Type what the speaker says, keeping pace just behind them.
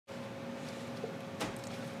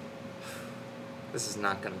This is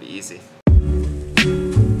not gonna be easy.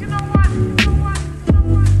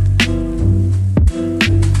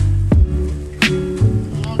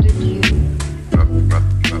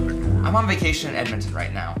 I'm on vacation in Edmonton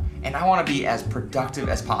right now, and I want to be as productive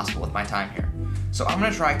as possible with my time here. So I'm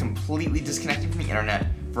going to try completely disconnecting from the internet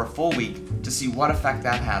for a full week to see what effect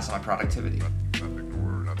that has on my productivity.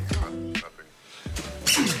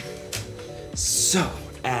 So,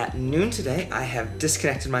 at noon today, I have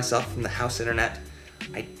disconnected myself from the house internet.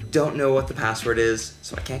 I don't know what the password is,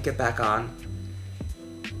 so I can't get back on,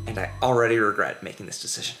 and I already regret making this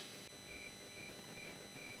decision.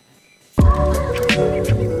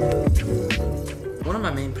 One of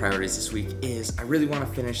my main priorities this week is I really want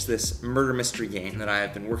to finish this murder mystery game that I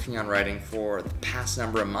have been working on writing for the past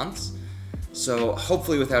number of months. So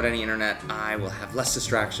hopefully without any internet, I will have less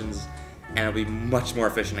distractions and I'll be much more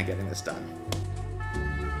efficient at getting this done.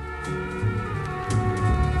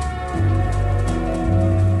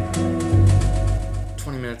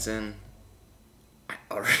 Minutes in, I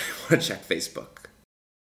already want to check Facebook.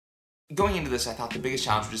 Going into this, I thought the biggest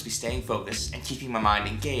challenge would just be staying focused and keeping my mind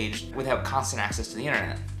engaged without constant access to the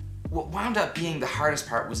internet. What wound up being the hardest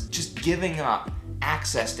part was just giving up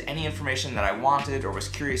access to any information that I wanted or was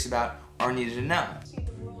curious about or needed to know.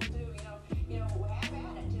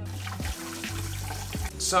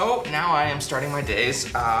 So now I am starting my days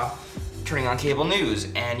turning on cable news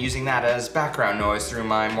and using that as background noise through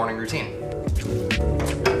my morning routine.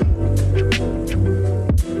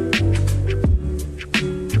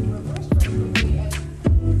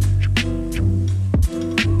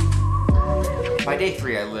 By day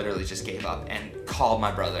 3, I literally just gave up and called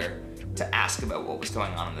my brother to ask about what was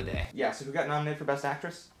going on in the day. Yeah, so who got nominated for Best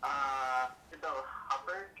Actress? Sybil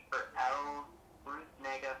Hubbard for Elle, Ruth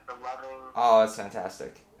Negga for Loving. Oh, that's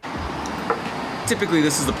fantastic. Typically,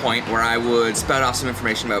 this is the point where I would spout off some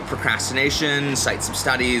information about procrastination, cite some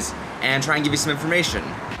studies, and try and give you some information.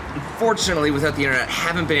 Unfortunately, without the internet, I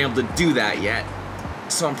haven't been able to do that yet,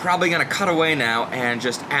 so I'm probably gonna cut away now and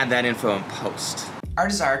just add that info in post. Our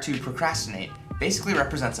desire to procrastinate basically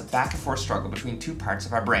represents a back and forth struggle between two parts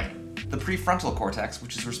of our brain. The prefrontal cortex,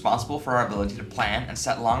 which is responsible for our ability to plan and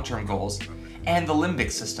set long-term goals, and the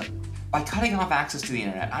limbic system. By cutting off access to the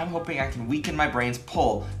internet, I'm hoping I can weaken my brain's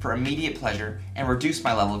pull for immediate pleasure and reduce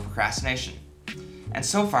my level of procrastination. And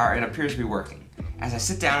so far, it appears to be working, as I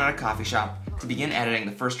sit down at a coffee shop to begin editing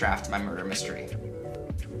the first draft of my murder mystery.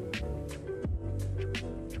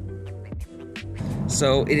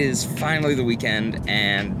 So it is finally the weekend,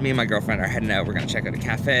 and me and my girlfriend are heading out. We're gonna check out a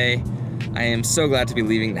cafe. I am so glad to be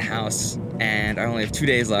leaving the house, and I only have 2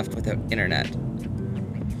 days left without internet.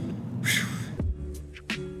 Whew.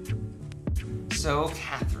 So,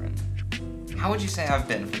 Catherine, how would you say I've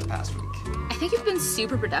been for the past week? I think you've been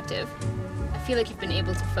super productive. I feel like you've been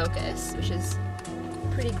able to focus, which is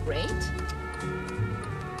pretty great.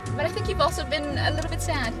 But I think you've also been a little bit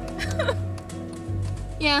sad.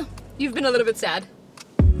 Yeah, you've been a little bit sad.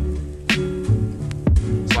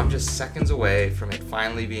 So I'm just seconds away from it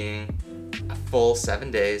finally being a full 7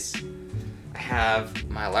 days. I have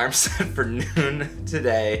my alarm set for noon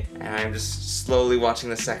today, and I'm just slowly watching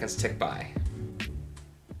the seconds tick by.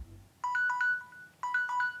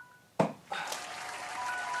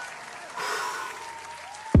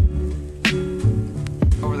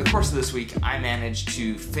 Over the course of this week, I managed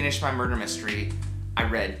to finish my murder mystery. I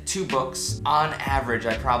read 2 books. On average,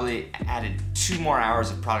 I probably added 2 more hours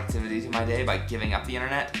of productivity to my day by giving up the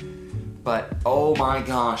internet. But oh my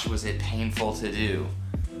gosh, was it painful to do.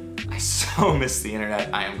 I so miss the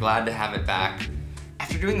internet. I am glad to have it back.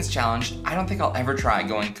 After doing this challenge, I don't think I'll ever try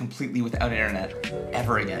going completely without internet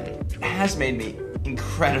ever again. It has made me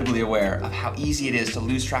incredibly aware of how easy it is to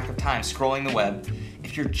lose track of time scrolling the web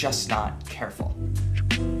if you're just not careful.